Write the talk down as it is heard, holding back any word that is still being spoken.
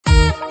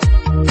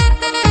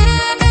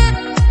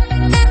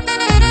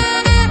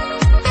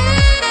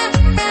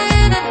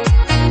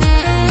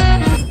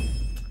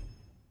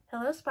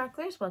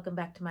sparklers, welcome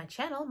back to my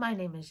channel. My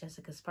name is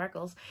Jessica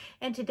Sparkles,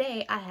 and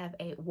today I have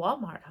a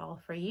Walmart haul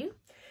for you.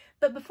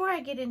 But before I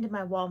get into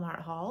my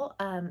Walmart haul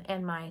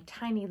and my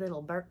tiny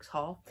little Burks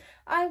haul,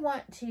 I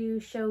want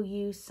to show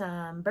you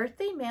some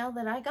birthday mail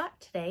that I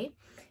got today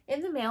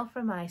in the mail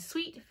from my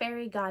sweet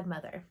fairy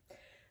godmother.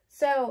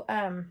 So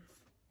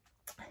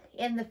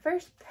in the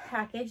first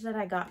package that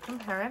I got from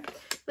her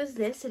was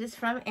this. It is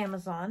from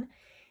Amazon.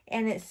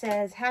 And it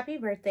says, "Happy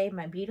birthday,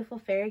 my beautiful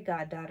fairy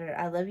goddaughter.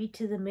 I love you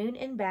to the moon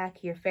and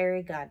back, your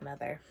fairy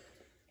godmother."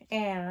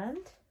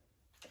 And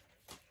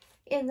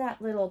in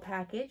that little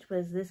package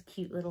was this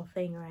cute little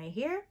thing right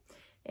here.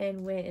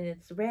 And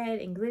it's red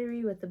and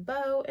glittery with a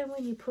bow. And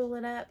when you pull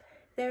it up,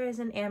 there is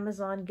an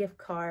Amazon gift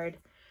card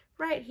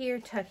right here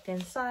tucked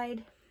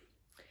inside.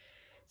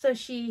 So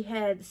she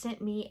had sent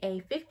me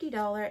a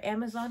 $50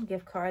 Amazon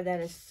gift card.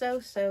 That is so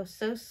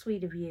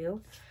sweet of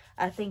you.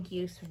 Thank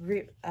you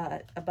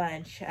a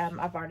bunch.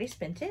 I've already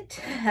spent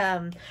it.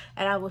 And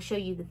I will show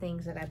you the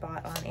things that I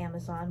bought on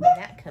Amazon when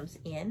that comes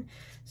in.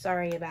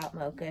 Sorry about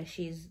Mocha.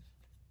 She's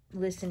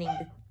listening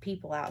to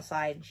people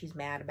outside and she's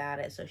mad about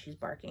it, so she's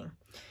barking.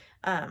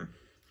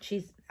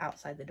 She's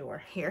outside the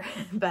door here.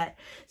 But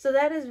so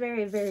that is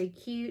very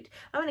cute.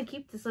 I'm going to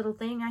keep this little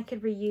thing. I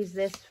could reuse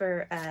this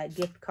for a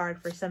gift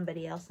card for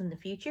somebody else in the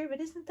future, but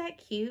isn't that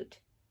cute?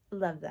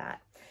 Love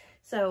that.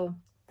 So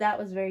that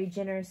was very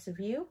generous of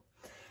you,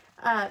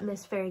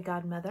 Miss Fairy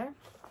Godmother.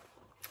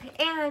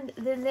 And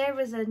then there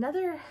was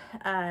another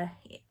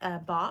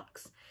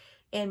box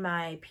in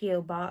my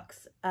P.O.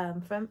 box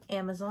from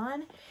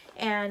Amazon,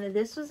 and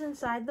this was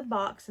inside the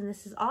box, and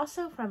this is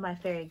also from my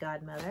fairy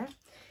godmother.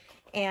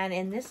 And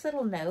in this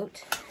little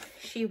note,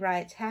 she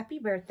writes, "Happy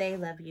birthday,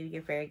 love you,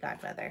 your fairy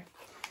godmother."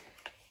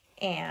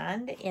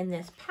 And in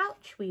this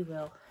pouch, we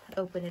will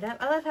open it up.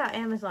 I love how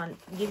Amazon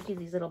gives you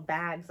these little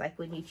bags, like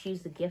when you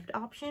choose the gift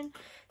option.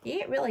 You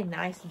get really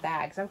nice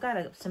bags. I've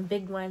got some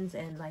big ones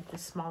and like the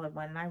smaller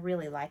one, and I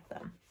really like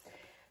them.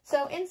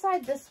 So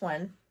inside this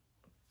one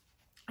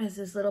is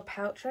this little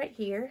pouch right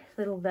here,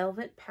 little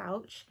velvet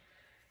pouch.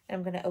 And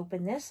I'm going to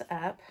open this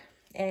up,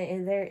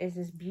 and there is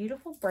this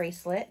beautiful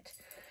bracelet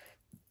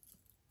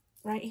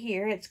right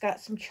here. It's got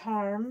some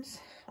charms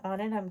on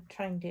it. I'm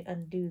trying to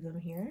undo them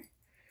here.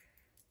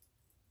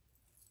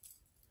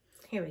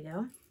 Here we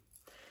go.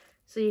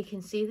 So you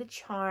can see the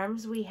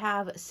charms. We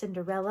have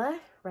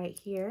Cinderella right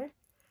here.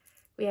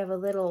 We have a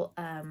little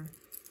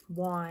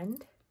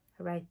wand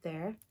right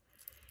there.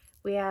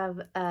 We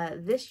have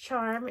this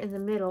charm in the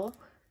middle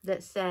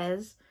that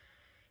says,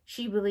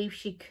 "She believed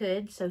she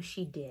could, so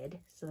she did."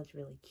 So that's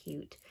really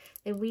cute.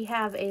 Then we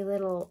have a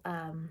little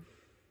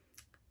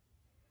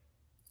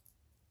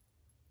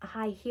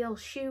high heel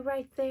shoe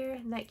right there.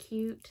 Isn't that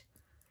cute?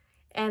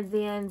 And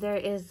then there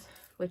is,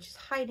 which is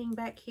hiding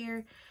back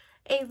here,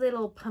 a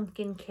little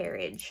pumpkin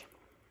carriage.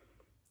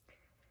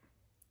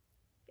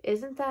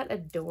 Isn't that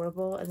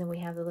adorable? And then we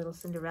have the little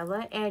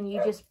Cinderella, and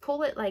you just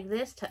pull it like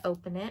this to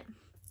open it.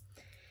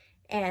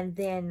 And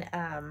then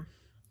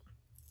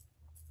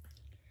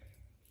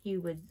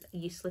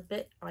you slip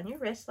it on your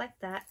wrist like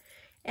that,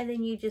 and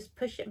then you just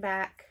push it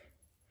back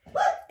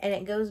and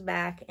it goes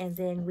back, and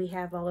then we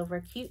have all of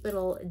our cute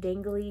little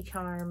dangly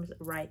charms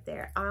right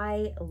there.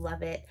 I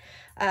love it.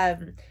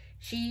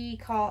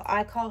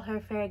 I call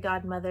her fairy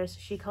godmother, so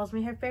she calls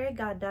me her fairy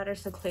goddaughter,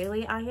 so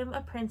clearly I am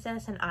a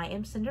princess and I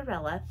am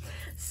Cinderella.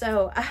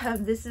 So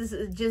this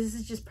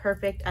is just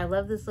perfect. I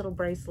love this little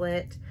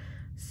bracelet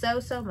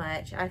so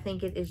much. I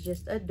think it is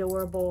just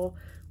adorable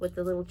with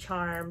the little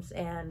charms,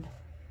 and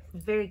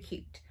very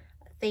cute.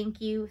 Thank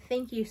you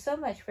so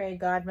much, fairy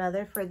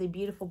godmother, for the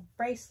beautiful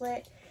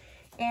bracelet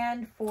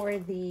and for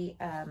the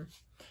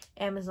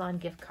Amazon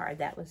gift card.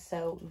 That was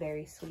so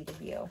very sweet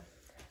of you.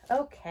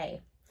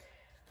 Okay,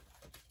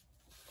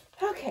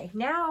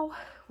 now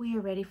we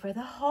are ready for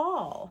the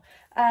haul.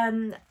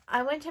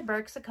 I went to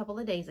Burks a couple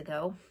of days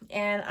ago,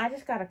 and I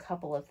just got a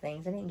couple of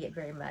things. I didn't get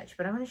very much,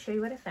 but I'm going to show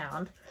you what I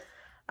found.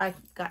 I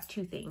got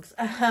two things.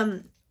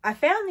 I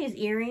found these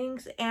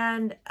earrings,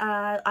 and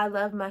I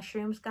love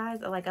mushrooms,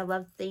 guys. I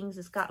love things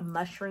that's got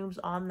mushrooms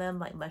on them,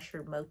 like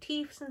mushroom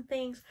motifs and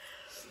things.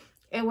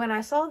 And when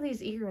I saw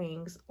these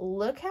earrings,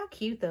 look how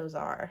cute those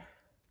are.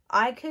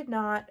 I could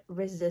not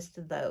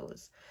resist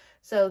those.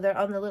 So they're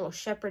on the little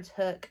shepherd's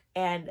hook,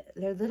 and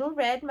they're little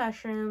red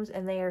mushrooms,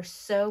 and they are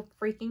so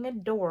freaking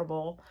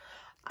adorable.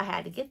 I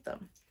had to get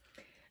them.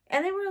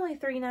 And they were only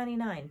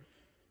 $3.99.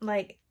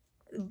 Like,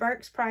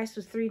 Burke's price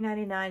was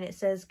 $3.99. It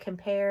says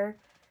compare,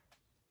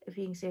 if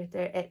you can see it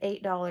there, at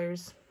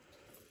 $8.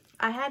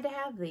 I had to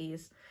have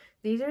these.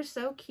 These are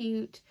so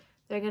cute.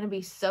 They're going to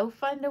be so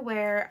fun to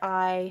wear.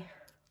 I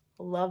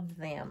love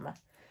them.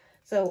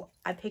 So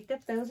I picked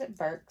up those at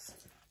Burke's.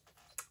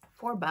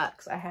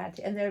 $4 I had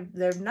to, and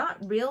they're not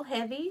real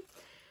heavy,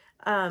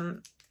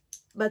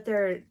 but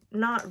they're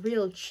not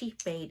real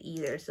cheap made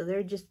either, so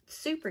they're just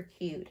super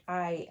cute.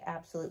 I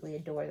absolutely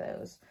adore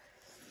those.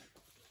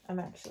 I'm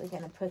actually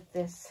going to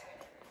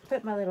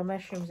put my little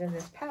mushrooms in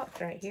this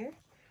pouch right here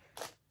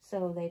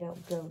so they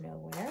don't go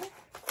nowhere.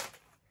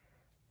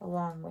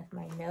 along with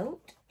my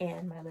note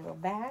and my little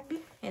bag.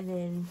 And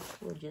then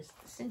we'll just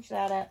cinch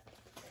that up.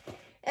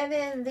 And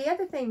then the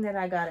other thing that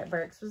I got at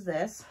Burke's was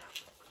this.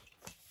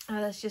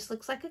 This just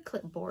looks like a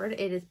clipboard.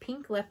 It is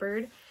pink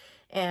leopard,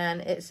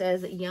 and it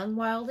says young,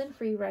 wild, and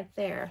free right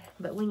there.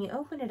 But when you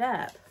open it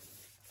up,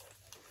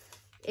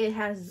 it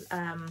has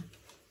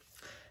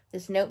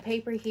this note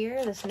paper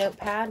here, this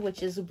notepad,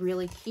 which is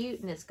really cute,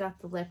 and it's got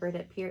the leopard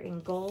up here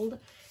in gold,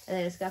 and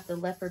then it's got the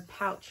leopard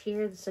pouch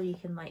here, so you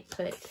can like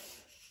put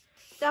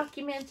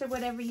documents or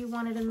whatever you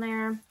wanted in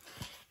there.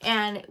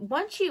 And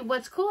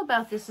what's cool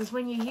about this is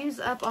when you use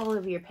up all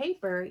of your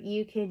paper,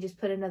 you can just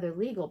put another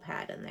legal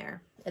pad in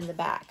there in the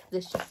back.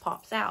 This just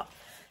pops out.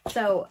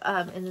 So,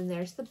 and then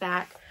there's the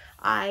back.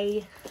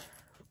 I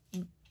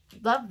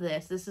love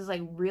this. This is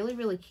like really,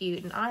 really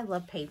cute. And I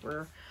love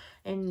paper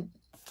and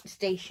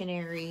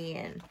stationery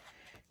and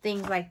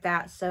things like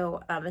that.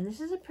 So, and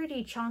this is a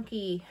pretty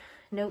chunky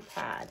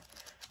notepad.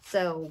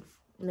 So,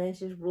 and it's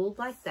just ruled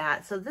like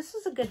that. So this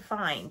is a good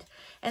find.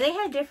 And they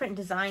had different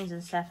designs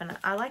and stuff. And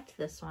I liked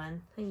this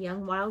one.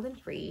 Young, Wild,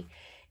 and Free.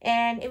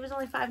 And it was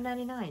only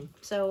 $5.99.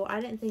 So I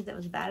didn't think that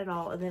was bad at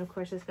all. And then, of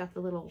course, it's got the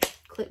little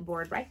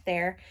clipboard right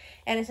there.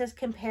 And it says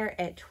compare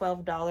at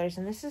 $12.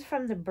 And this is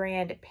from the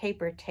brand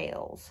Paper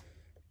Tales.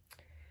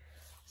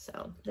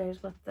 So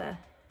there's what the,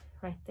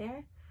 right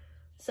there.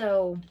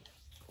 So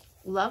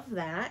love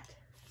that.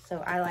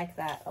 So I like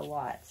that a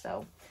lot.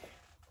 So,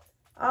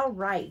 all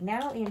right.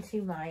 Now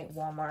into my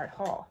Walmart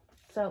haul.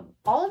 So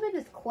all of it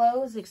is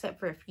clothes except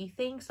for a few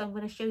things. So I'm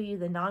going to show you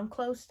the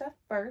non-clothes stuff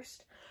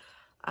first.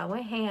 I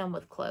went ham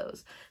with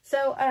clothes.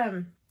 So,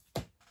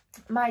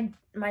 my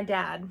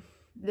dad,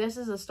 this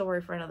is a story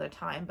for another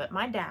time, but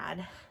my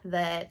dad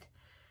that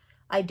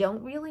I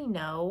don't really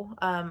know,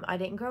 I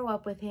didn't grow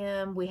up with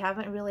him. We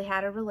haven't really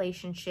had a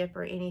relationship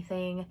or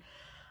anything,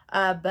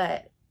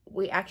 but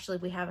we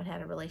haven't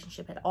had a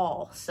relationship at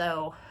all.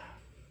 So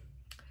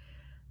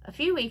a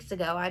few weeks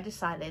ago, I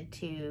decided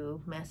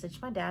to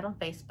message my dad on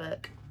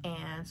Facebook.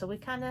 And so we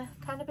kind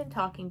of been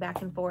talking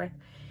back and forth.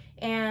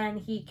 And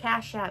he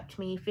cash apped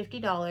me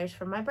 $50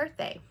 for my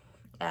birthday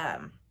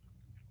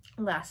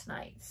last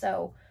night.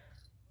 So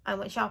I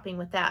went shopping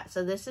with that.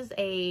 So this is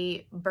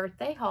a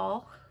birthday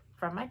haul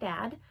from my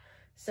dad.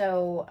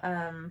 So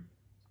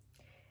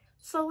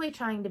slowly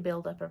trying to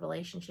build up a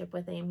relationship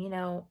with him. You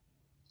know,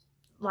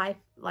 life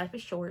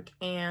is short,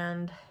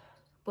 and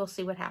we'll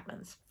see what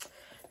happens.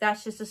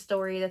 That's just a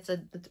story. That's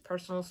a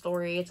personal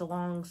story. It's a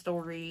long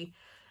story,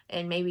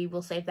 and maybe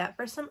we'll save that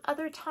for some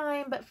other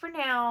time. But for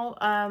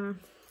now,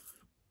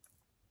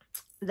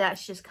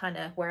 that's just kind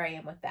of where I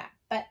am with that.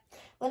 But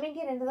let me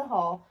get into the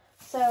haul.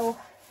 So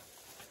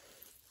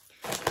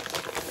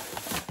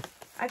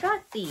I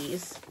got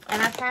these,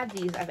 and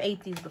I've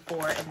ate these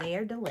before, and they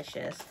are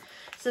delicious.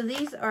 So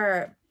these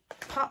are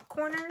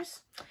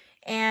popcorners,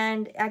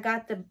 and I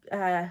got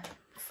the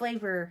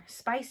flavor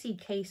spicy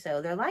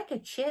queso. They're like a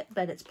chip,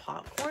 but it's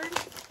popcorn,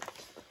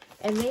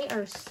 and they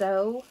are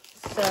so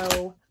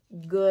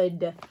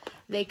good.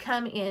 They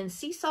come in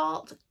sea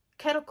salt,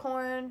 kettle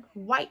corn,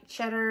 white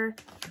cheddar,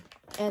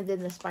 and then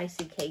the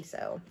spicy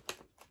queso.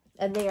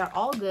 And they are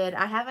all good.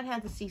 I haven't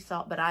had the sea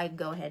salt, but I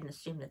go ahead and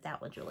assume that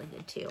that one's really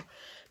good too.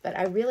 But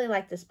I really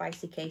like the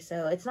spicy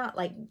queso. It's not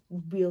like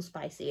real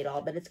spicy at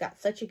all, but it's got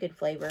such a good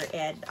flavor,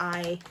 and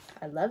I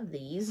love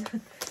these.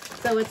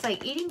 So it's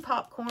like eating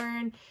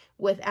popcorn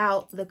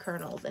without the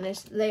kernels, and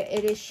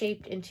it is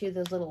shaped into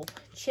those little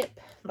chip,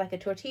 like a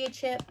tortilla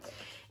chip.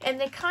 And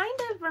they kind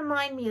of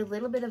remind me a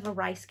little bit of a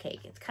rice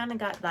cake. It's kind of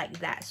got like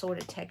that sort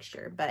of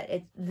texture, but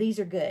these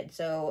are good.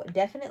 So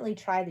definitely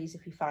try these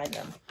if you find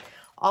them.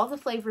 All the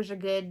flavors are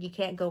good. You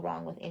can't go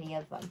wrong with any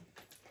of them.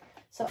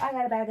 So I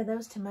got a bag of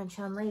those to munch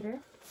on later.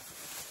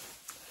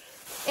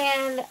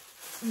 And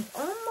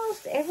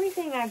almost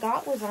everything I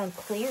got was on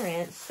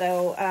clearance.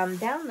 So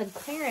down the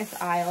clearance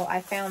aisle,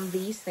 I found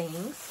these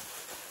things.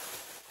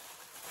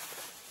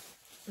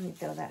 Let me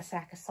throw that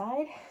sack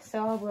aside.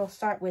 So we'll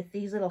start with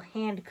these little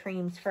hand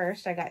creams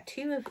first. I got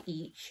 2 of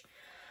each.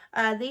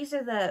 These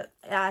are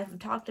I've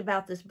talked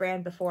about this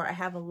brand before. I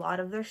have a lot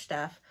of their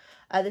stuff.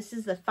 This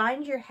is the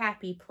Find Your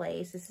Happy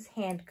Place. This is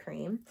hand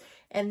cream.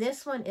 And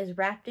this one is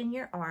Wrapped in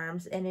Your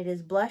Arms. And it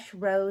is Blush,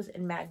 Rose,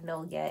 and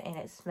Magnolia. And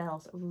it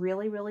smells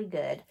really, really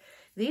good.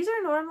 These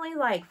are normally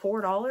like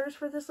 $4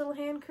 for this little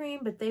hand cream.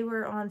 But they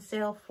were on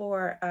sale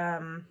for,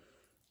 I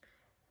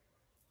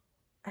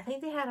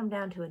think they had them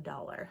down to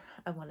 $1.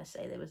 I want to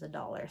say there was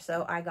 $1.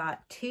 So I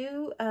got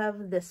 2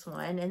 of this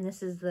one. And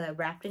this is the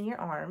Wrapped in Your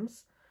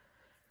Arms.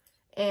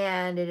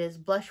 And it is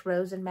Blush,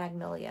 Rose, and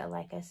Magnolia,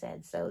 like I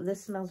said. So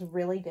this smells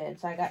really good.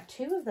 So I got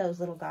 2 of those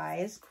little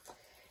guys.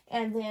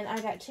 And then I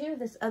got 2 of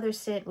this other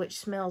scent, which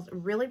smells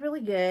really,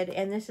 really good.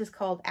 And this is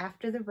called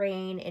After the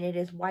Rain. And it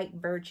is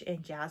White Birch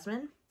and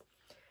Jasmine.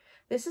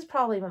 This is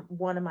probably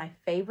one of my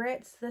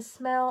favorites, this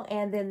smell.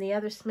 And then the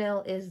other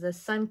smell is the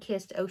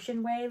Sun-Kissed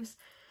Ocean Waves,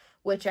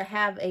 which I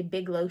have a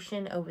big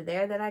lotion over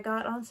there that I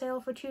got on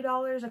sale for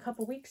 $2 a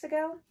couple weeks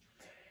ago.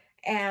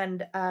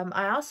 And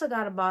I also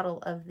got a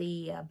bottle of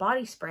the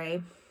body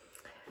spray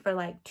for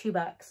like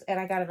 $2. And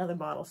I got another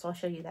bottle, so I'll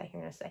show you that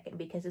here in a second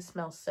because it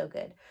smells so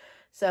good.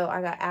 So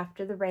I got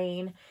After the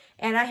Rain.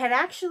 And I had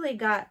actually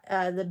got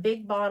the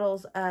big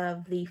bottles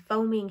of the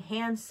foaming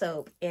hand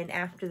soap in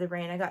After the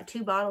Rain. I got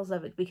 2 bottles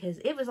of it because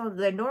it was on,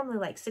 they're normally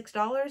like $6,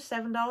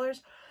 $7,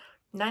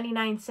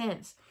 99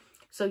 cents.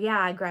 So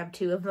yeah, I grabbed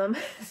 2 of them.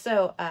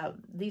 So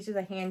these are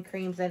the hand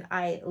creams, and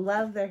I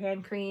love their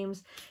hand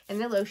creams and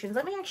their lotions.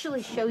 Let me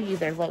actually show you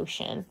their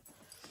lotion.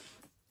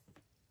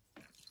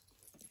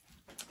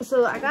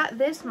 So I got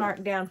this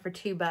marked down for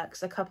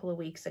 $2 a couple of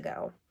weeks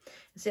ago.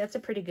 See, that's a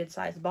pretty good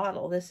sized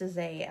bottle. This is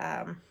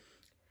a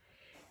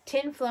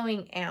 10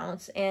 flowing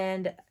ounce,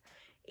 and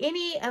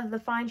any of the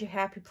Find Your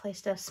Happy Place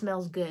stuff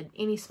smells good.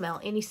 Any smell,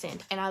 any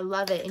scent, and I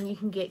love it. And you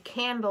can get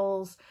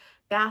candles,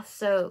 bath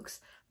soaks,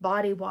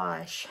 body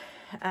wash,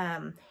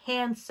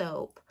 hand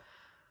soap.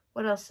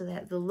 What else is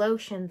that? The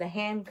lotion, the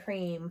hand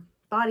cream,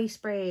 body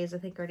sprays. I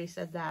think I already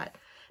said that.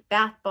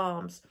 Bath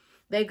bombs.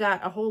 They've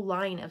got a whole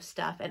line of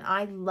stuff, and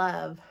I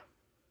love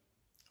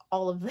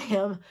all of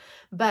them,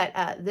 but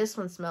this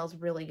one smells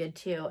really good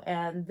too.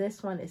 And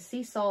this one is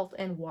sea salt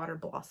and water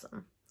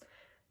blossom.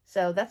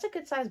 So that's a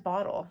good size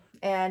bottle,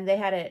 and they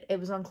had it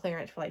was on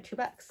clearance for like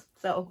 $2.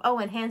 So, oh,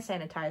 and hand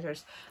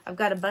sanitizers. I've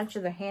got a bunch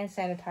of the hand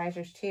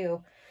sanitizers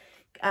too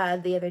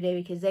the other day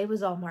because they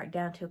was all marked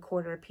down to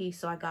 $1 a piece.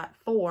 So I got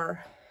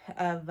 4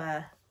 of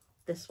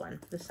this one,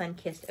 the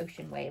Sun-Kissed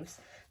Ocean Waves.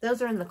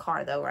 Those are in the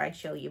car though, where I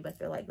show you, but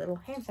they're like little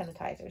hand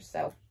sanitizers.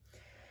 So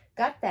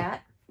got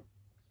that.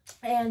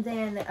 And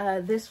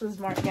then this was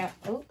marked out,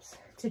 oops,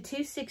 to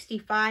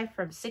 $2.65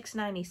 from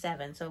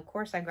 $6.97. So of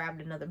course I grabbed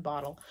another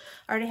bottle.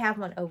 I already have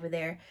one over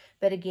there,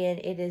 but again,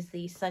 it is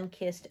the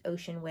Sun-Kissed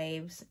Ocean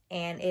Waves,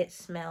 and it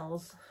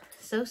smells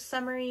so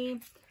summery.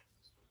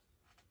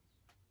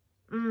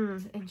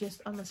 And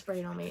just, I'm gonna spray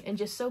it on me, and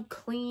just so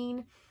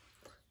clean.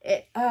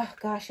 It, oh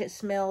gosh, it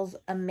smells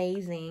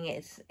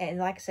amazing. And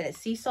like I said, it's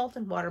sea salt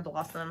and water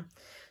blossom.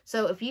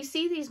 So if you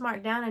see these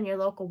marked down in your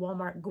local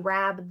Walmart,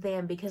 grab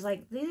them, because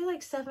like these are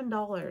like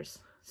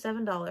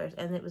 $7,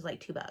 and it was like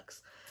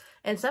 $2.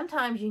 And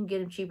sometimes you can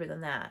get them cheaper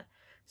than that.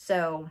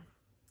 So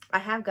I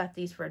have got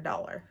these for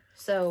 $1.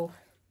 So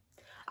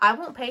I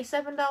won't pay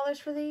 $7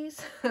 for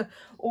these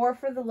or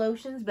for the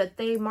lotions, but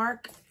they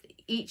mark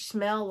each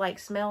smell, like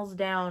smells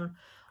down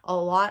a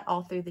lot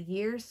all through the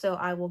years. So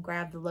I will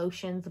grab the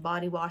lotions, the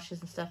body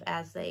washes and stuff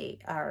as they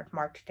are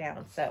marked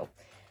down. So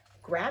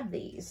grab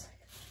these.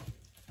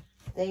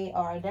 They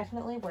are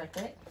definitely worth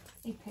it.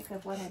 Let me pick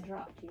up what I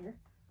dropped here.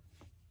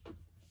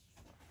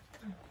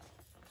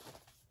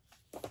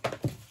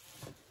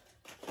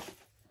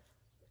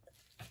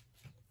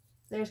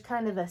 There's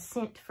kind of a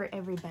scent for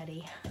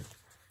everybody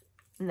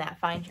in that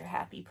Find Your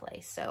Happy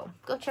Place. So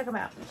go check them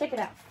out. Check it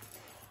out.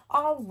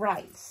 All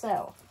right.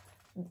 So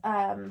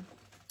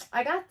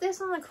I got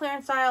this on the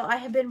clearance aisle. I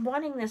have been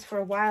wanting this for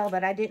a while,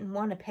 but I didn't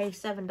want to pay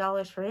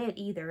 $7 for it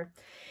either.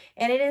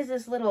 And it is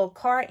this little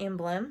car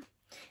emblem.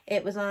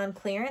 It was on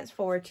clearance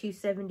for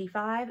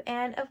 $2.75,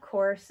 and of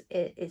course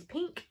it is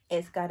pink.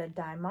 It's got a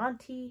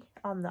diamante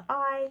on the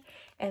eye,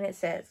 and it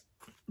says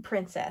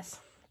Princess.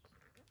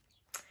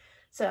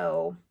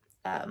 So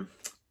I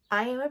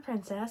am a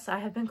princess. I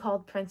have been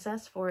called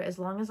Princess for as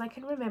long as I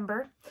can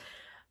remember.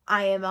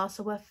 I am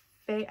also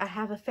I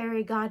have a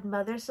fairy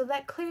godmother, so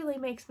that clearly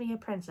makes me a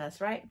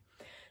princess, right?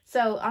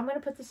 So I'm going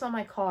to put this on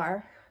my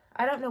car.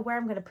 I don't know where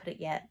I'm going to put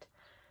it yet,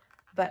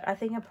 but I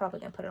think I'm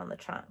probably going to put it on the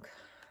trunk.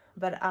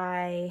 But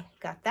I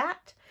got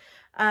that.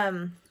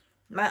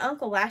 My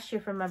uncle last year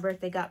for my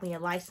birthday got me a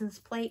license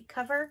plate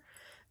cover.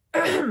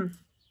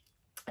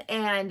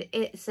 And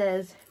it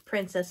says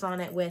Princess on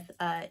it with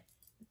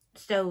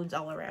stones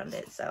all around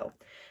it. So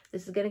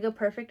this is going to go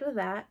perfect with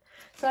that.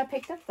 So I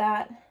picked up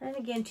that. And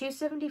again,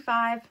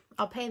 $2.75.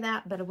 I'll pay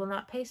that, but I will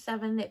not pay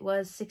 $7. It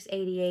was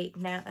 $6.88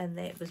 now, and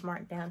it was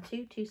marked down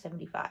to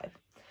 $2.75.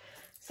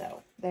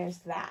 So there's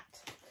that.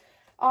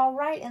 All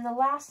right, and the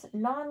last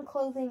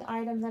non-clothing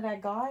item that I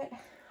got.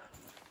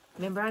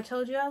 Remember I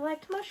told you I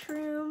liked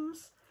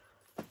mushrooms.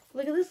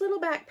 Look at this little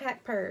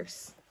backpack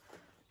purse.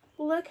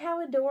 Look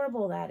how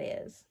adorable that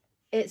is.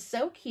 It's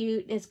so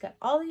cute. It's got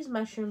all these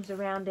mushrooms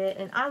around it,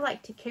 and I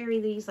like to carry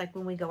these like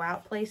when we go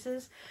out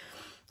places,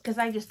 because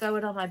I just throw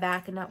it on my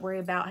back and not worry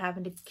about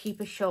having to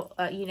keep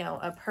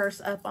a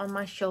purse up on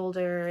my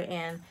shoulder.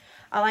 And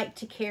I like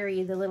to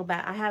carry the little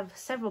bag. I have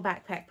several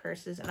backpack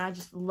purses, and I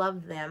just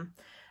love them.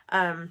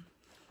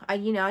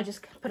 I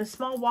just put a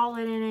small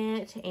wallet in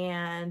it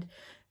and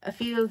a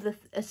few of the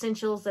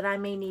essentials that I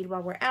may need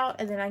while we're out,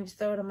 and then I just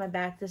throw it on my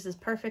back. This is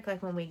perfect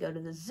like when we go to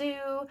the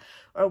zoo,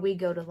 or we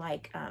go to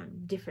like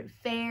different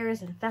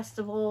fairs and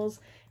festivals.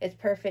 It's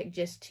perfect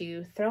just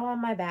to throw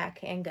on my back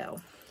and go.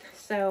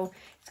 So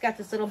it's got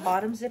this little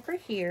bottom zipper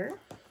here.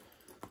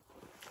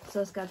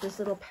 So it's got this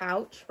little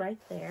pouch right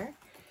there.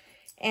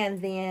 And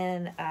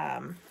then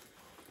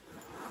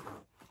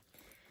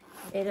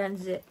it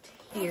unzipped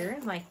here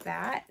like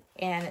that.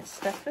 And it's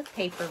stuffed with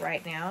paper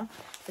right now.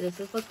 So this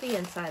is what the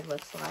inside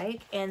looks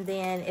like. And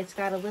then it's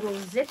got a little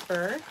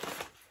zipper.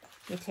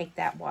 Let me take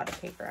that water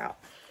paper out.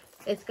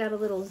 It's got a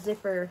little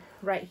zipper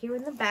right here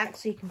in the back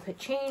so you can put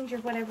change or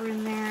whatever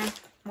in there.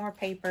 More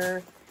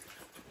paper.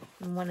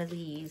 And one of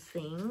these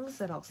things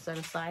that I'll set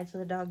aside so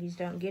the doggies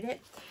don't get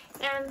it.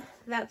 And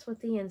that's what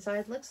the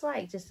inside looks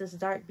like. Just this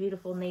dark,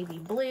 beautiful navy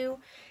blue.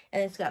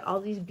 And it's got all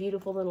these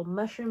beautiful little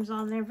mushrooms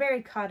on there.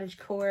 Very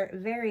cottagecore,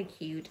 very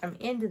cute. I'm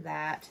into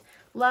that.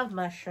 Love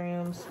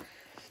mushrooms.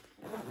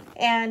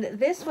 And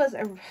this was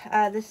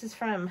this is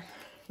from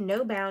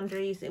No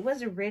Boundaries. It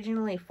was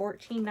originally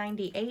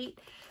 $14.98.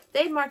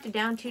 They'd marked it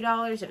down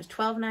 $2. It was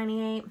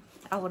 $12.98.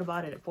 I would have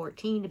bought it at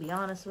 $14, to be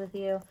honest with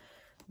you.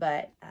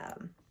 But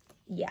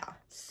yeah,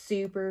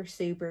 super,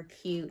 super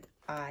cute.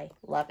 I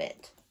love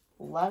it.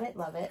 Love it,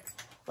 love it.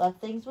 Love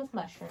things with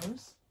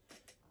mushrooms.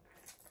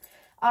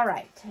 All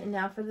right, and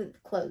now for the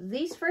clothes.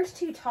 These first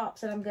two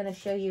tops that I'm going to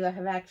show you, I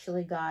have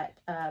actually got,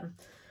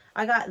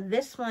 I got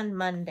this one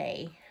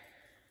Monday,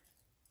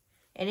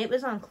 and it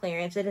was on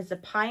clearance. It is a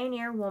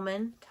Pioneer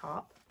Woman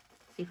top.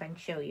 See if I can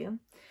show you.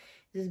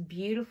 This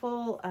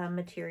beautiful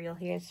material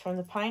here. It's from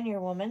the Pioneer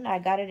Woman. I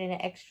got it in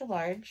an extra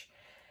large.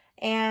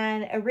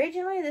 And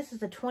originally, this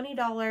is a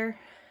 $20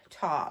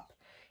 top.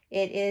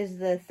 It is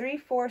the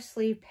 3/4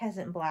 sleeve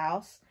peasant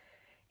blouse.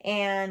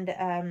 And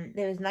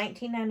it was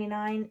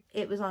 $19.99.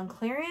 It was on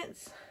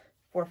clearance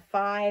for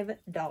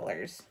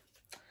 $5.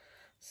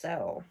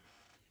 So,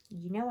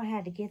 you know I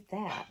had to get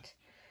that.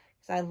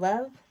 Because I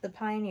love the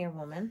Pioneer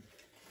Woman.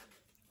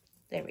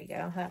 There we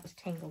go. That was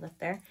tangled up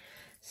there.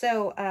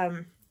 So,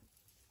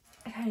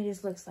 it kind of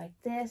just looks like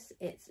this.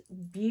 It's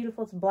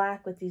beautiful. It's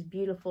black with these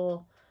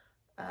beautiful,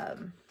 what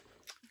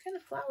kind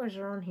of flowers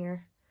are on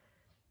here?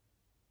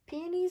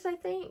 Peonies, I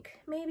think,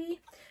 maybe.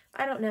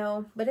 I don't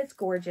know, but it's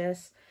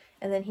gorgeous.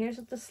 And then here's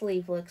what the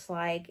sleeve looks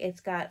like. It's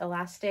got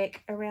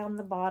elastic around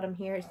the bottom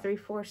here. It's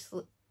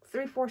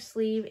 3/4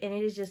 sleeve, and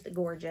it is just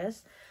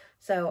gorgeous.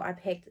 So I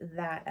picked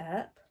that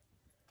up.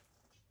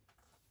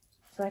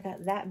 So I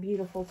got that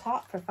beautiful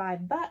top for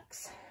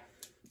 $5.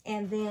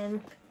 And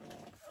then,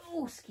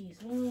 oh, excuse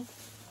me,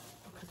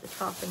 I'll put the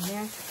top in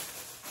there.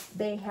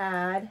 They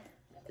had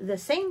the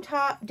same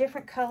top,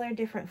 different color,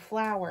 different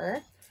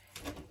flower,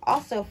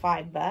 also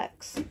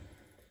 $5.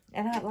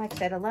 And like I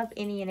said, I love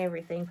any and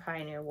everything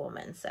Pioneer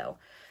Woman. So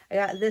I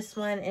got this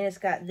one, and it's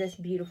got this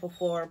beautiful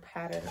floral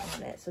pattern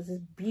on it. So it's this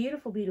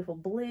beautiful, beautiful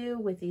blue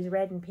with these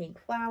red and pink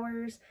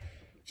flowers.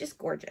 Just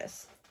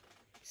gorgeous.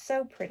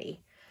 So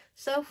pretty.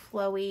 So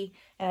flowy.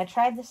 And I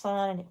tried this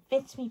on, and it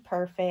fits me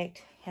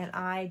perfect. And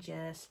I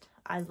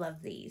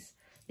love these.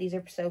 These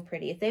are so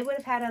pretty. If they would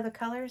have had other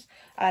colors,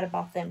 I'd have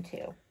bought them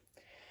too.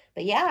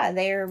 But yeah,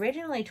 they were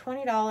originally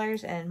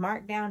 $20 and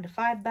marked down to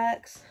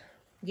 $5.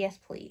 Yes,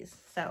 please.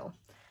 So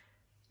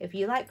if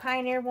you like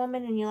Pioneer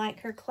Woman and you like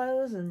her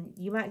clothes, and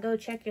you might go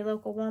check your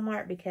local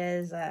Walmart,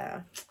 because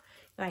you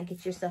might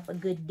get yourself a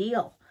good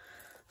deal.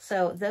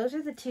 So those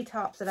are the two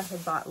tops that I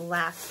had bought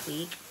last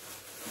week.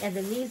 And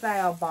then these I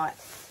all bought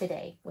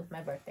today with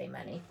my birthday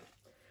money.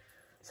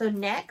 So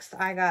next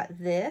I got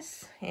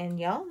this, and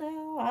y'all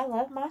know I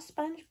love my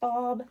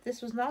SpongeBob.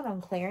 This was not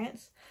on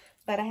clearance,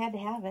 but I had to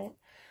have it.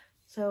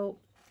 So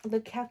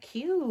look how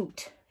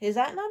cute. Is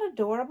that not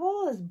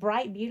adorable? It's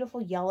bright,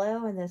 beautiful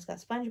yellow, and then it's got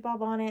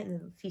SpongeBob on it,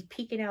 and he's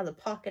peeking out of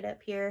the pocket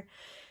up here.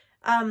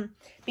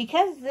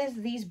 Because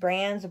these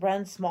brands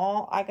run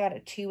small, I got a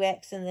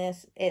 2X in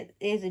this. It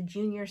is a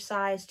junior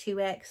size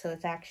 2X, so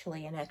it's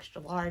actually an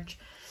extra large.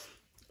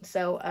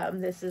 So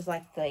this is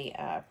like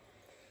the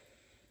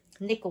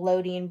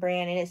Nickelodeon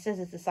brand, and it says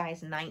it's a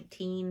size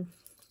 19.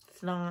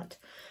 It's not.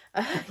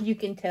 You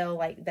can tell,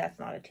 like, that's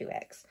not a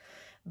 2X.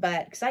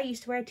 But, because I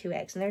used to wear a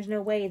 2X, and there's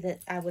no way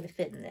that I would have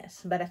fit in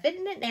this. But I fit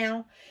in it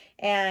now,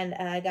 and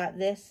I got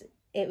this.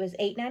 It was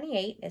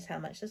 $8.98 is how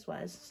much this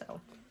was.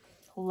 So,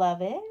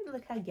 love it.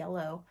 Look how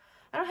yellow.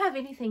 I don't have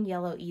anything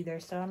yellow either,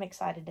 so I'm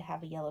excited to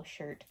have a yellow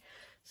shirt.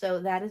 So,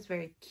 that is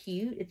very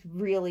cute. It's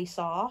really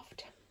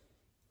soft.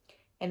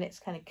 And it's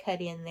kind of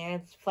cut in there.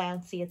 It's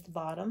flouncy at the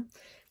bottom.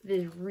 It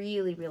is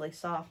really, really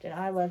soft. And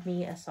I love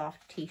me a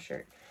soft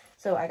t-shirt.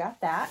 So, I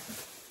got that.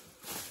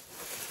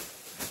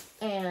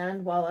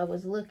 And while I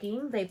was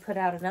looking, they put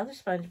out another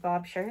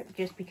SpongeBob shirt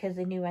just because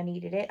they knew I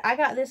needed it. I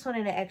got this one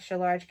in an extra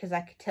large because I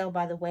could tell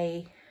by the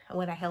way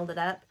when I held it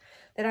up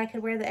that I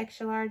could wear the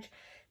extra large.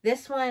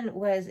 This one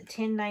was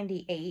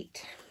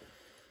 $10.98.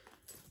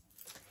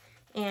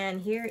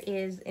 And here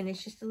is, and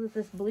it's just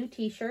this blue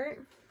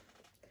t-shirt.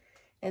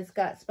 It's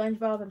got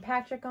SpongeBob and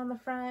Patrick on the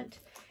front.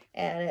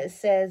 And it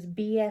says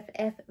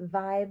BFF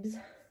Vibes.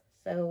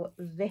 So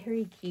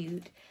very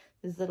cute.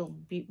 This little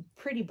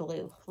pretty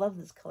blue. Love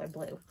this color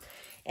blue.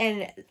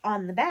 And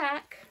on the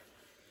back,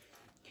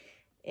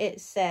 it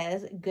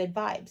says Good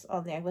Vibes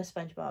on there with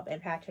SpongeBob and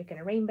Patrick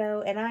and a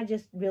rainbow. And I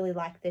just really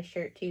like this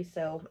shirt too,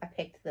 so I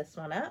picked this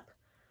one up.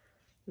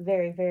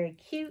 Very, very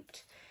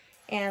cute.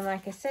 And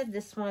like I said,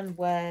 this one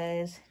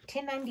was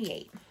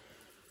 $10.98.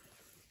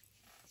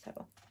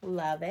 So,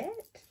 love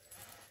it.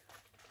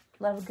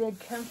 Love a good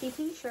comfy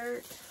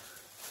t-shirt.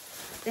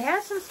 They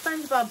had some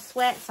SpongeBob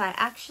sweats. I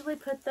actually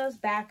put those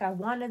back. I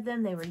wanted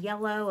them. They were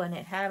yellow, and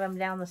it had them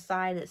down the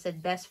side that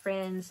said Best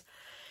Friends.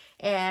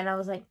 And I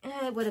was like,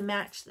 it would have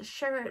matched the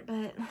shirt,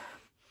 but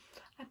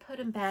I put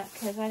them back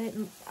because I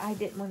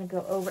didn't want to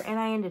go over, and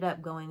I ended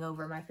up going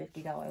over my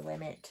 $50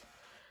 limit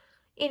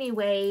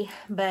anyway.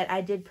 But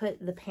I did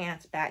put the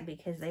pants back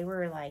because they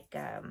were like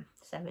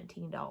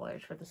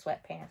 $17 for the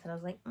sweatpants, and I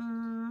was like,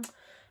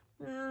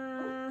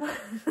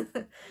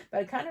 but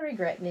I kind of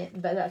regretting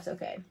it, but that's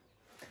okay.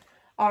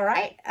 All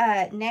right,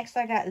 next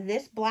I got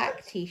this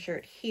black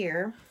t-shirt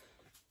here,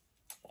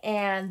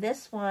 and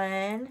this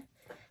one,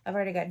 I've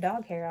already got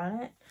dog hair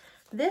on it.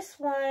 This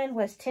one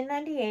was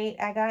 $10.98.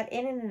 I got it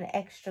in an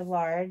extra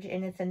large,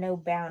 and it's a no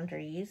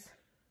boundaries.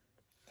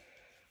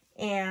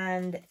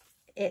 And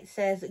it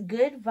says,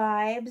 good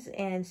vibes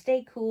and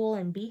stay cool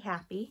and be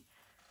happy.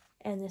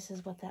 And this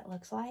is what that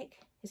looks like.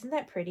 Isn't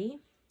that pretty?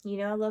 You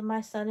know, I love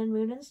my sun and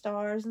moon and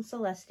stars and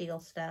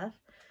celestial stuff.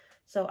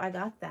 So I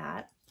got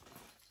that.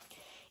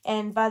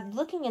 And by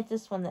looking at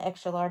this one, the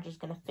extra large is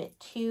going to fit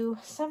too.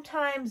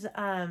 Sometimes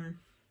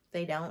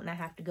they don't, and I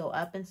have to go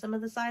up in some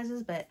of the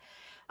sizes, but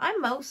I'm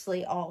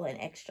mostly all in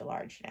extra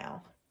large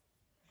now.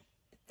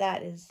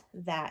 That is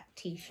that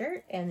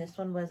t-shirt, and this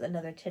one was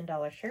another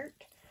 $10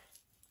 shirt.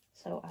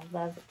 So I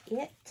love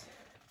it.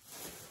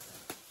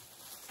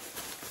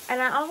 And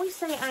I always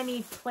say I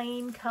need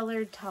plain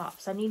colored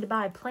tops. I need to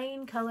buy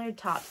plain colored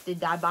tops.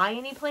 Did I buy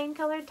any plain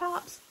colored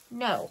tops?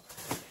 No.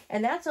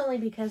 And that's only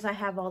because I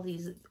have all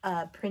these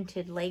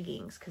printed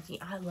leggings, because you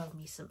know, I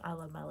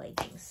love my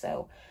leggings.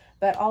 So,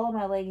 but all of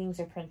my leggings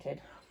are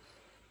printed.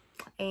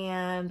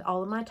 And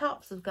all of my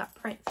tops have got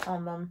prints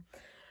on them.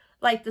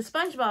 Like the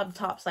SpongeBob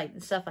tops, like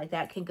stuff like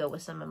that can go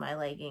with some of my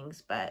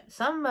leggings. But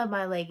some of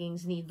my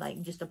leggings need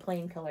like just a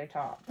plain color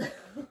top.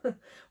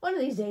 One of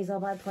these days I'll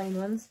buy plain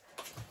ones.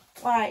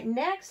 Alright,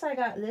 next I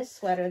got this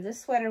sweater.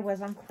 This sweater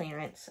was on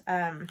clearance.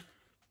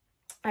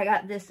 I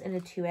got this in a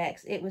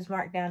 2X. It was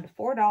marked down to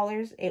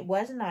 $4. It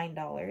was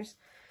 $9.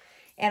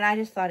 And I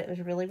just thought it was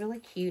really, really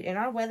cute. And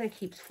our weather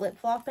keeps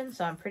flip-flopping,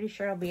 so I'm pretty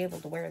sure I'll be able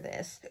to wear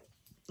this.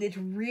 It's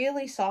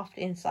really soft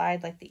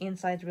inside, like the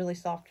inside's really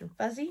soft and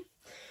fuzzy.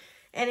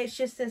 And it's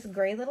just this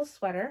gray little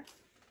sweater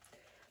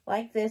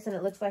like this, and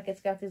it looks like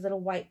it's got these little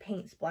white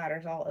paint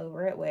splatters all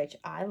over it, which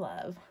I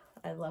love.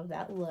 I love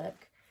that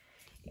look.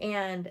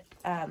 And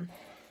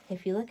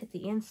if you look at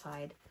the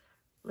inside,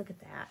 look at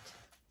that.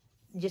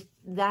 Just,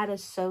 that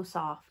is so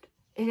soft.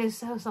 It is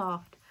so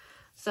soft.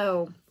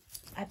 So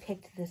I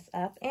picked this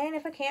up, and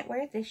if I can't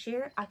wear it this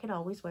year, I can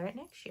always wear it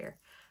next year.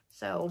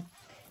 So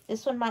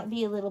this one might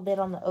be a little bit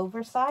on the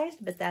oversized,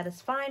 but that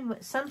is fine.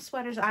 Some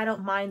sweaters, I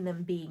don't mind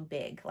them being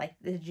big. Like,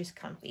 they're just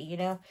comfy, you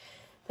know.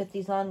 Put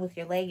these on with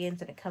your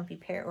leggings and a comfy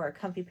pair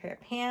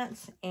of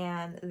pants,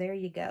 and there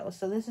you go.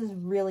 So this is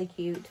really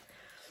cute.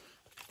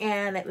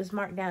 And it was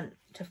marked down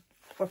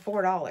for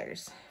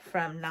 $4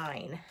 from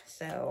 $9.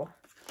 So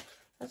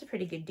that's a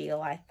pretty good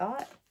deal, I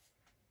thought.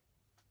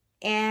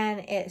 And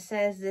it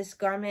says this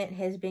garment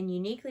has been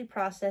uniquely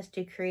processed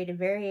to create a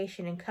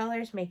variation in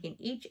colors, making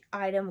each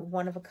item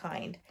one of a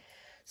kind.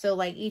 So,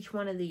 like, each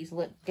one of these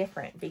look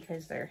different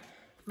because they're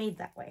made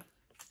that way.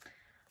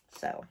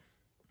 So,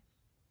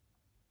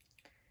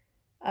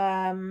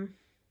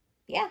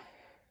 yeah.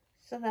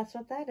 So, that's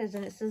what that is.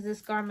 And it says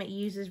this garment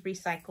uses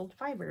recycled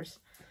fibers.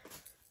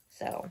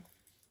 So,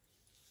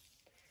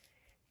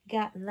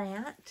 got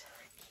that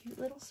cute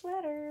little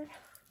sweater.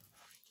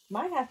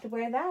 Might have to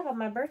wear that on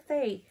my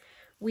birthday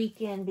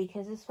weekend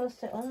because it's supposed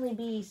to only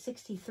be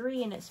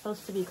 63 and it's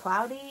supposed to be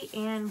cloudy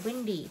and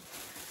windy.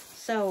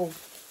 So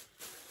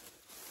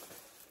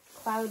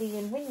cloudy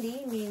and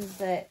windy means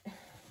that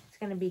it's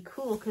going to be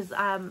cool because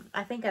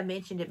I think I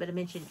mentioned it, but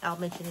I'll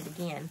mention it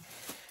again.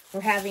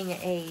 We're having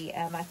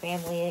my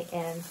family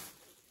and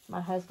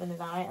my husband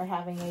and I are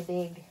having a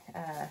big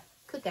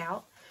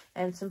cookout,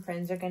 and some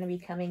friends are going to be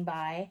coming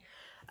by.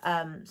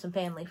 Some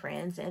family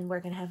friends, and we're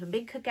gonna have a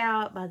big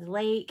cookout by the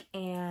lake,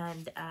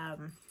 and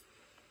I'm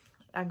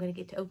gonna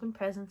get to open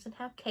presents and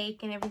have cake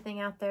and everything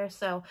out there.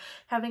 So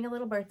having a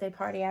little birthday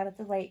party out at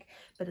the lake,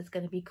 but it's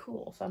gonna be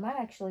cool. So I might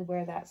actually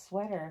wear that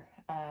sweater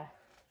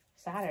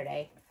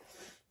Saturday.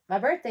 My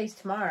birthday's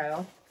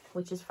tomorrow,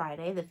 which is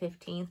Friday the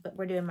 15th, but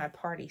we're doing my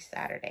party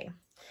Saturday.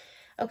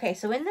 Okay,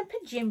 so in the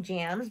pajam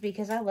jams,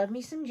 because I love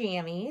me some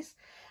jammies,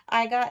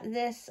 I got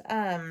this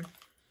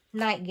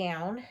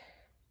nightgown.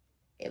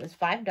 It was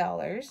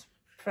 $5.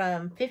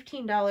 From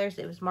 $15,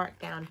 it was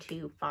marked down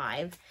to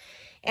 $5.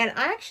 And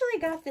I actually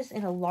got this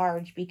in a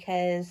large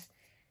because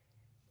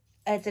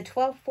it's a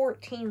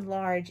 12-14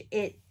 large.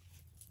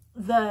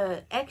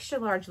 The extra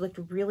large looked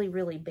really,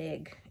 really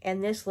big.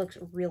 And this looks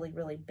really,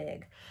 really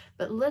big.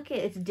 But look,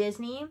 it's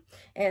Disney.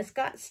 And it's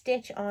got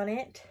Stitch on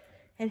it.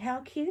 And how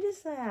cute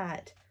is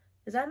that?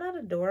 Is that not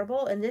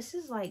adorable? And this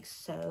is like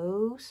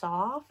so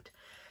soft.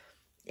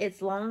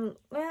 It's long,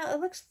 well, it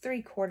looks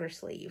 3/4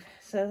 sleeve.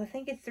 So I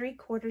think it's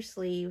 3/4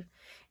 sleeve.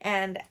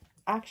 And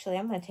actually,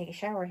 I'm going to take a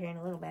shower here in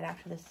a little bit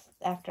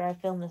after I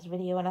film this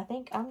video. And I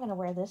think I'm going to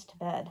wear this to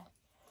bed.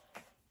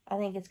 I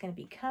think it's going to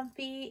be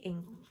comfy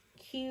and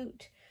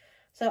cute.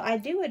 So I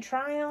do a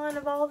try on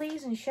of all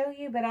these and show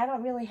you, but I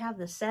don't really have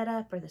the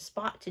setup or the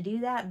spot to do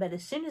that. But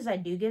as soon as I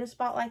do get a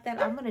spot like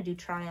that, I'm going to do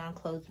try on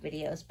clothes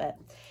videos. But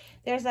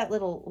there's that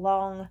little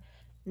long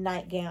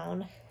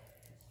nightgown.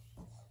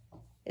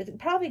 It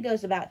probably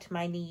goes about to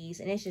my knees,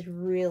 and it's just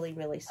really,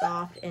 really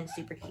soft and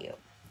super cute.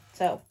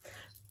 So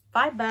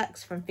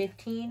 $5 from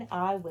 15,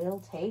 I will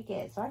take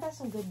it. So I got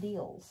some good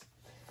deals.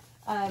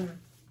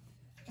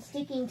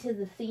 Sticking to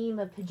the theme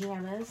of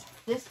pajamas,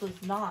 this was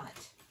not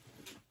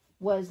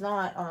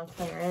on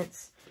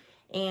clearance,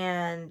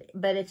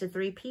 but it's a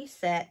 3-piece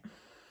set.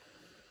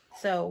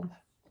 So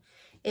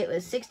it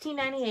was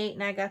 $16.98,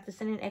 and I got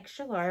this in an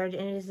extra large,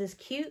 and it is this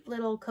cute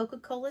little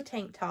Coca-Cola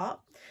tank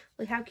top.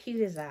 Look how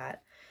cute is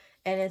that?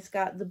 And it's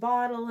got the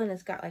bottle, and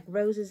it's got like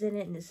roses in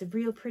it, and it's a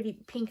real pretty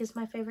pink is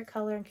my favorite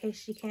color, in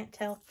case you can't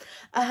tell.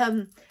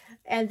 And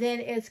then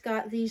it's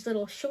got these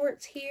little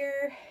shorts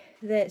here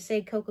that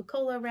say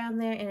Coca-Cola around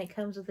there, and it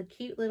comes with a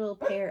cute little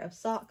pair of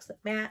socks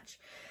that match.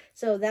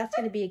 So that's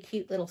going to be a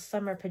cute little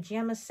summer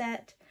pajama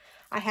set.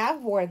 I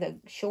have wore the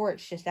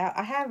shorts just out.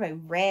 I have a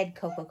red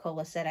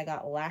Coca-Cola set I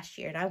got last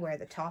year, and I wear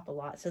the top a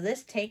lot. So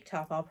this tank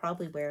top I'll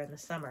probably wear in the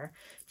summer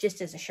just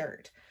as a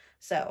shirt.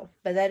 So,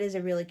 but that is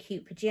a really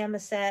cute pajama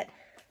set,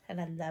 and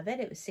I love it.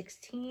 It was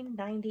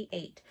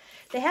 $16.98.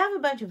 They have a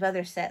bunch of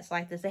other sets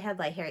like this. They had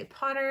like Harry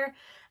Potter.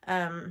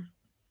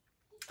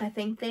 I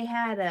think they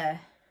had a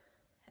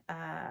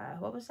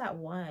what was that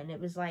one? It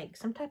was like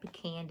some type of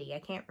candy. I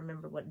can't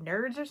remember what,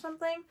 Nerds or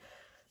something?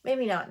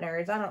 Maybe not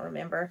Nerds. I don't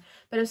remember.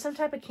 But it was some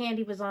type of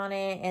candy was on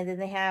it. And then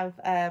they have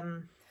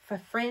a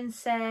Friends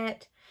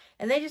set.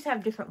 And they just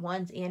have different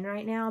ones in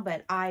right now.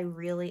 But I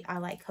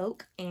like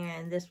Coke.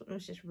 And this one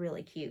was just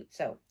really cute.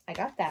 So I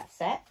got that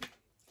set.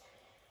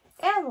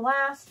 And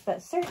last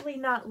but certainly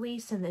not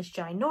least in this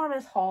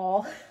ginormous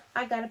haul,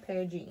 I got a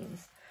pair of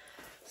jeans.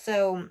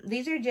 So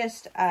these are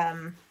just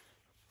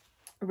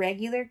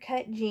regular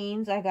cut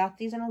jeans. I got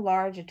these in a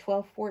large, a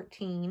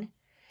 12-14,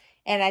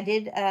 and I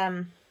did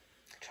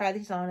try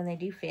these on, and they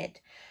do fit.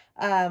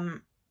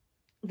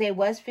 They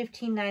was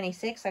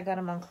 $15.96. I got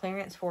them on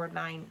clearance for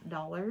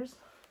 $9.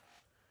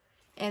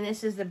 And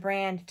this is the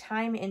brand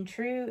Time and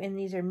True, and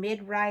these are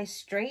mid-rise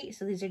straight.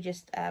 So these are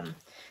just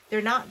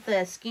they're not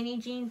the skinny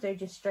jeans, they're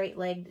just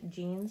straight-legged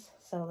jeans,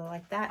 so they're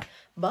like that.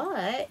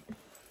 But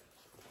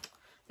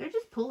they're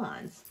just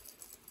pull-ons.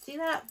 See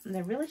that? And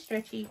they're really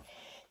stretchy.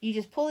 You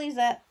just pull these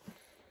up.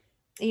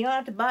 You don't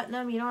have to button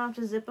them. You don't have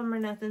to zip them or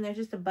nothing. There's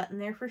just a button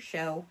there for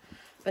show.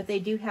 But they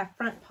do have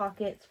front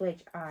pockets, which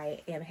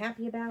I am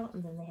happy about.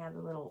 And then they have the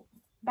little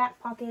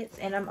back pockets.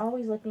 And I'm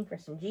always looking for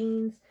some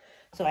jeans.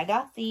 So I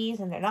got these,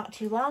 and they're not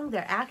too long.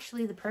 They're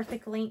actually the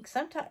perfect length.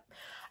 Sometimes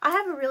I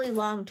have a really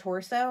long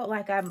torso.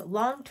 Like, I'm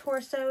long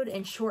torsoed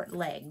and short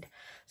legged.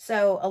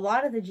 So a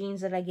lot of the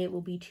jeans that I get will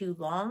be too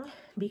long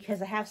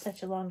because I have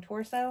such a long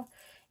torso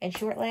and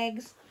short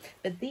legs.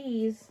 But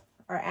these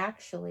are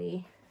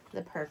actually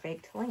the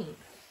perfect length.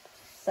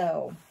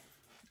 So,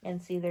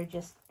 and see, they're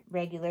just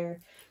regular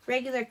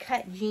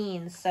cut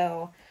jeans.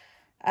 So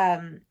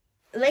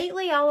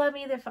lately all of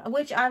either,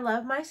 which I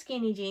love my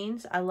skinny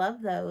jeans, I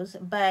love those,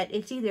 but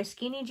it's either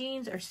skinny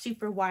jeans or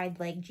super wide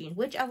leg jeans,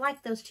 which I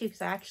like those too,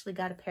 because I actually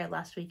got a pair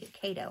last week at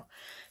Cato.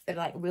 They're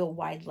like real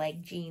wide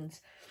leg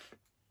jeans.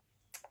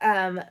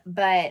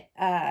 But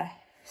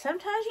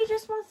sometimes you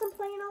just want some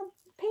plain old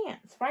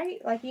pants,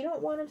 right? Like, you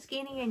don't want them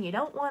skinny and you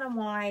don't want them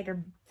wide,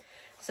 or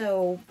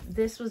so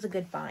this was a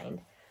good find.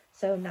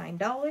 So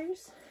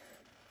 $9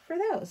 for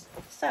those.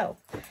 So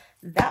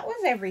that was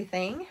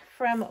everything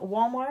from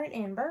Walmart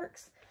and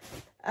Burke's.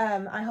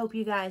 I hope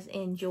you guys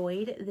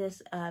enjoyed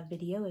this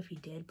video. If you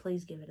did,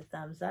 please give it a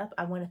thumbs up.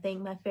 I want to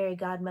thank my fairy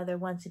godmother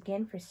once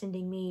again for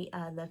sending me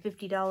the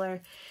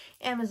 $50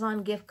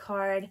 Amazon gift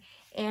card,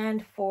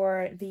 and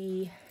for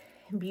the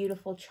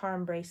beautiful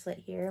charm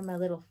bracelet here, my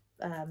little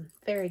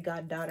fairy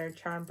goddaughter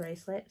charm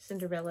bracelet,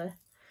 Cinderella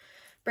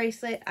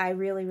bracelet. I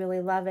really, really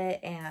love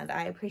it, and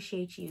I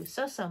appreciate you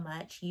so, so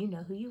much. You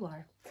know who you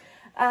are.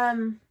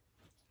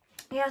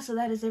 Yeah, so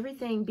that is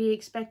everything. Be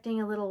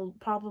expecting a little,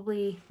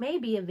 probably,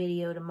 maybe a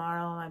video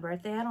tomorrow on my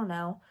birthday. I don't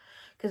know,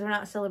 because we're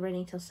not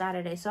celebrating till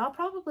Saturday. So I'll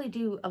probably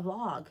do a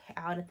vlog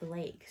out at the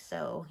lake,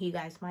 so you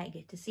guys might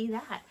get to see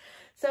that.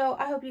 So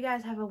I hope you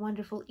guys have a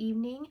wonderful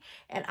evening,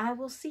 and I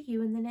will see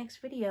you in the next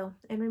video.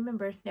 And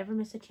remember, never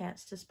miss a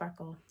chance to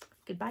sparkle.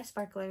 Goodbye,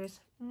 sparklers.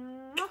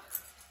 Mwah.